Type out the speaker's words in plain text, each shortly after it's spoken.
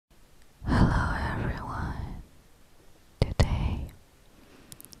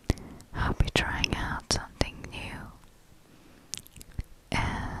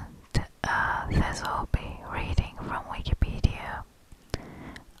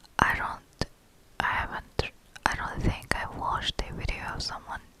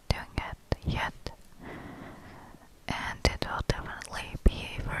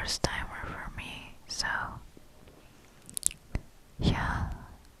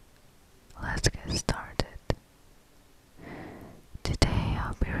let's get started. Today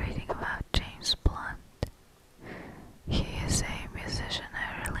I'll be reading about James Blunt. He is a musician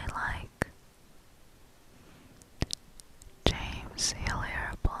I really like. James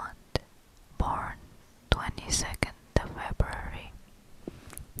Hillier Blunt, born 22nd of February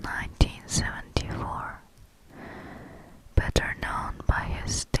 1974, better known by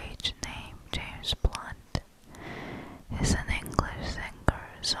his stage name James Blunt, is an English singer,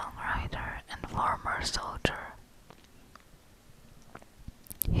 songwriter, and former soldier.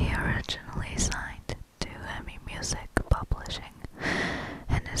 He originally signed to EMI Music Publishing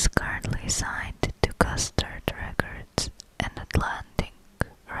and is currently signed to Custard Records and Atlantic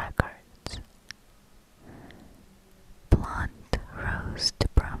Records. Blunt rose to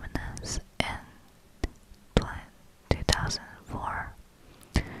prominence in 2004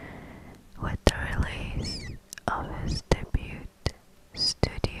 with the release of his debut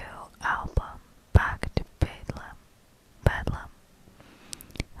studio album Back to Bedlam,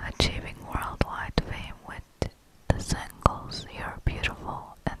 achieving worldwide fame with the singles You're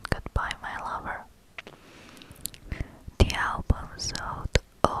Beautiful and Goodbye My Lover. The album sold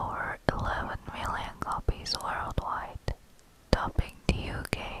over 11 million copies worldwide, topping the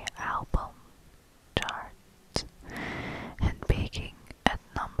UK album charts and peaking at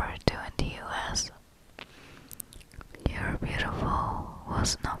number 2 in the US. You're Beautiful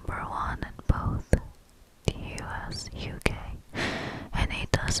was number 1 in both the US, UK, and a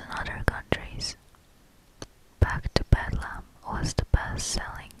dozen other countries. Back to Bedlam was the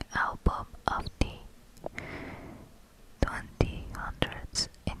best-selling album of the 2000s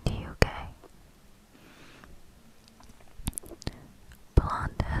in the UK.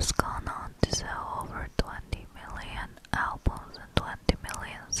 Blunt has gone on to sell over 20 million albums and 20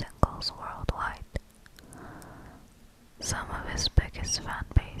 million singles worldwide. Some of his biggest fan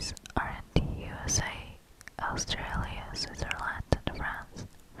base are in the USA, Australia, Switzerland, and France.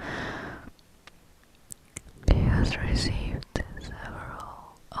 He has received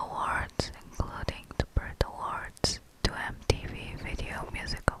several awards, including the Brit Awards, 2 MTV Video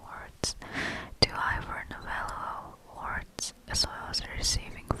Music Awards, 2 Ivor Novello Awards, as well as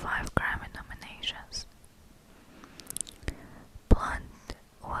receiving 5 Grammy nominations. Blunt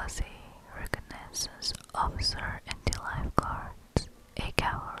was a reconnaissance officer in the Life Guards, a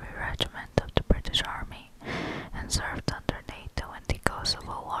cavalry regiment of the British Army, and served under NATO in the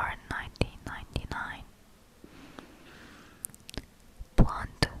Kosovo War in 1999.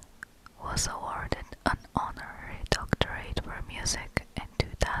 Blunt was awarded an honorary doctorate for music in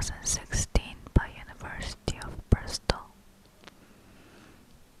 2016 by University of Bristol.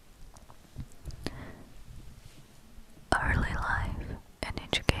 Early life and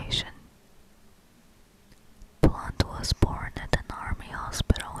education. Blunt was born at an army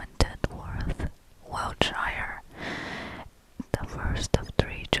hospital in Tedworth, Wiltshire, the first of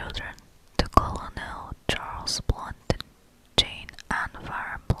 3 children to Colonel Charles Blunt and Jane Ann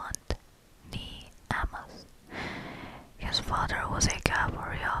Farren Blunt, née Amos. His father was a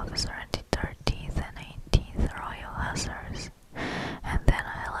cavalry officer in the 13th and 18th Royal Hussars, and then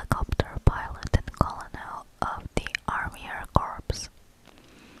a helicopter pilot and colonel of the Army Air Corps.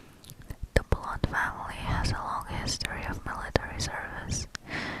 The Blunt family has a long history of military service,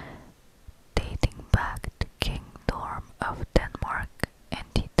 dating back to King Dorm of Denmark in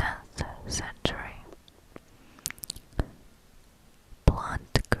the 10th century.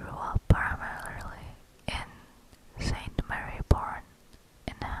 Blunt grew up primarily in St. Maryborn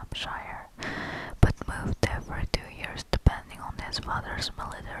in Hampshire, but moved every 2 years depending on his father's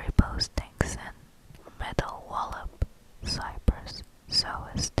military postings in Middle Wallop, Cyprus,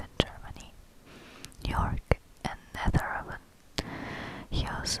 Soest in Germany, York, and Netheravon. He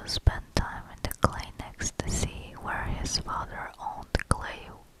also spent time in the clay next to sea where his father owned a clay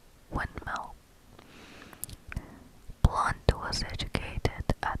windmill. Blunt was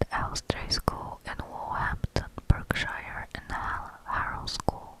educated at Elstree School in Woolhampton, Berkshire, and the Harrow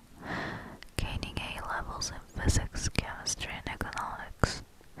School, gaining A-levels in physics, chemistry, and economics.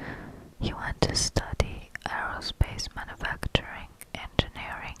 He went to study aerospace manufacturing,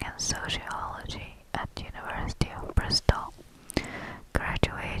 engineering, and sociology at the University of Bristol,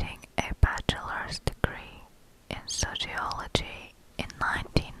 graduating a bachelor's degree in sociology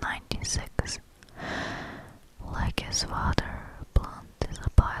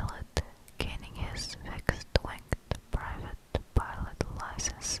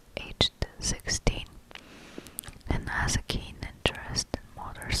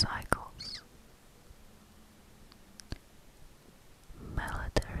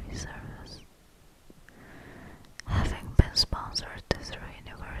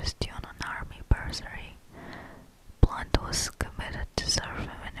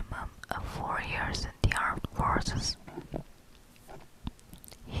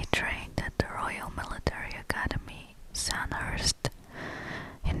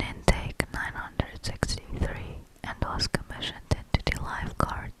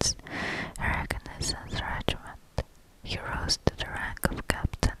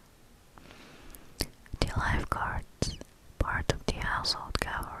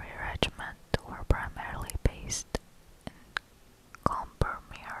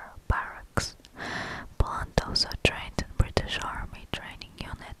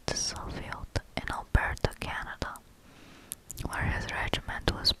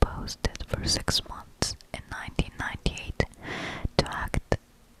posted for 6 months in 1998 to act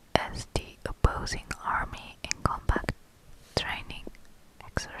as the opposing army in combat training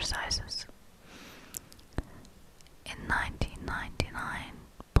exercises. In 1999,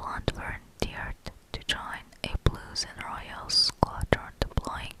 Blunt volunteered to join a Blues and Royals squadron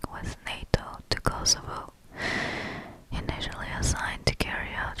deploying with NATO to Kosovo. Initially assigned to carry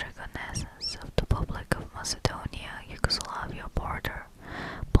out reconnaissance of the Republic of Macedonia-Yugoslavia border,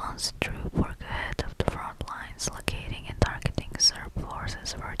 Blunt's troop worked ahead of the front lines, locating and targeting Serb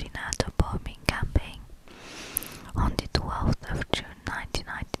forces for the NATO bombing campaign. On the 12th of June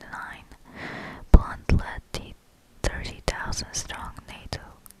 1999, Blunt led the 30,000-strong NATO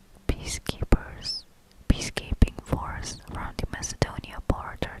peacekeeping force from the Macedonia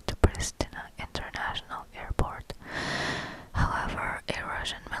border to Pristina International Airport. However, a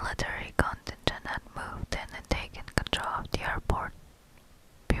Russian military contingent had moved in and taken control of the airport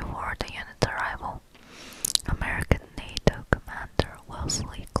before the unit's arrival. American NATO commander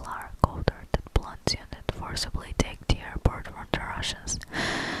Wellesley Clark ordered that Blunt's unit forcibly take the airport from the Russians.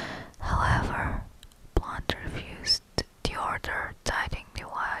 However, Blunt refused the order, citing the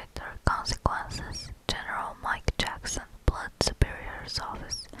wider consequences. General Mike Jackson, Blunt's superior's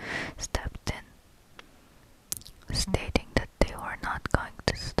office, stepped in, stating that they were not going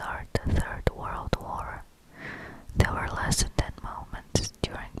to start the Third World War. There were less than 10 moments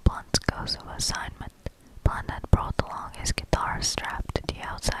during Blunt's Kosovo assignment. Blunt had brought along his guitar strapped to the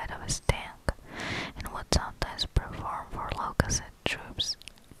outside of his tank and would sometimes perform for Locust troops.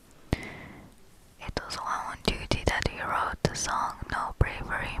 It was while on duty that he wrote the song No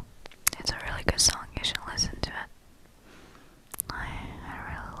Bravery. It's a really good song, you should listen to it. I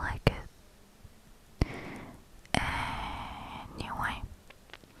really like it. Anyway,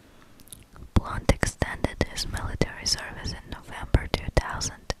 Blunt extended his military service in November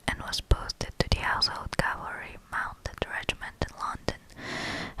 2000 and was posted to the Household Cavalry Mounted Regiment in London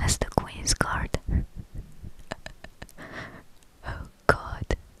as the Queen's Guard. Oh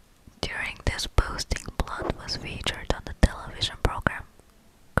God. During this posting, Blunt was featured on the television program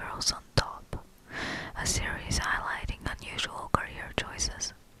Girls on Top, a series highlighting unusual career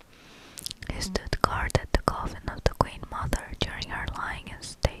choices. He stood guard at the coffin of the Queen Mother during her lying in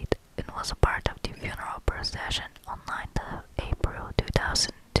state and was a part of the funeral procession on 9th of April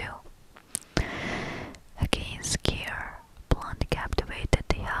 2002. Again skier, Blunt captivated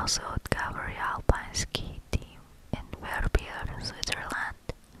the Household Cavalry Alpine ski team in Verbier,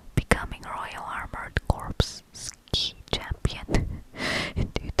 Switzerland, becoming Royal Armoured Corps ski champion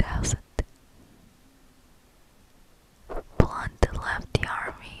in 2000. Blunt left the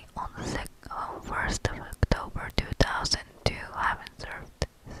army on the 1st of October 2002, having served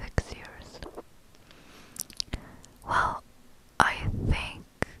 6 years. Well, I think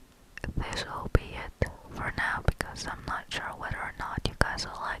this will be it for now because I'm not sure whether or not you guys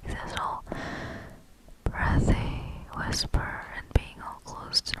will like this whole breathy whisper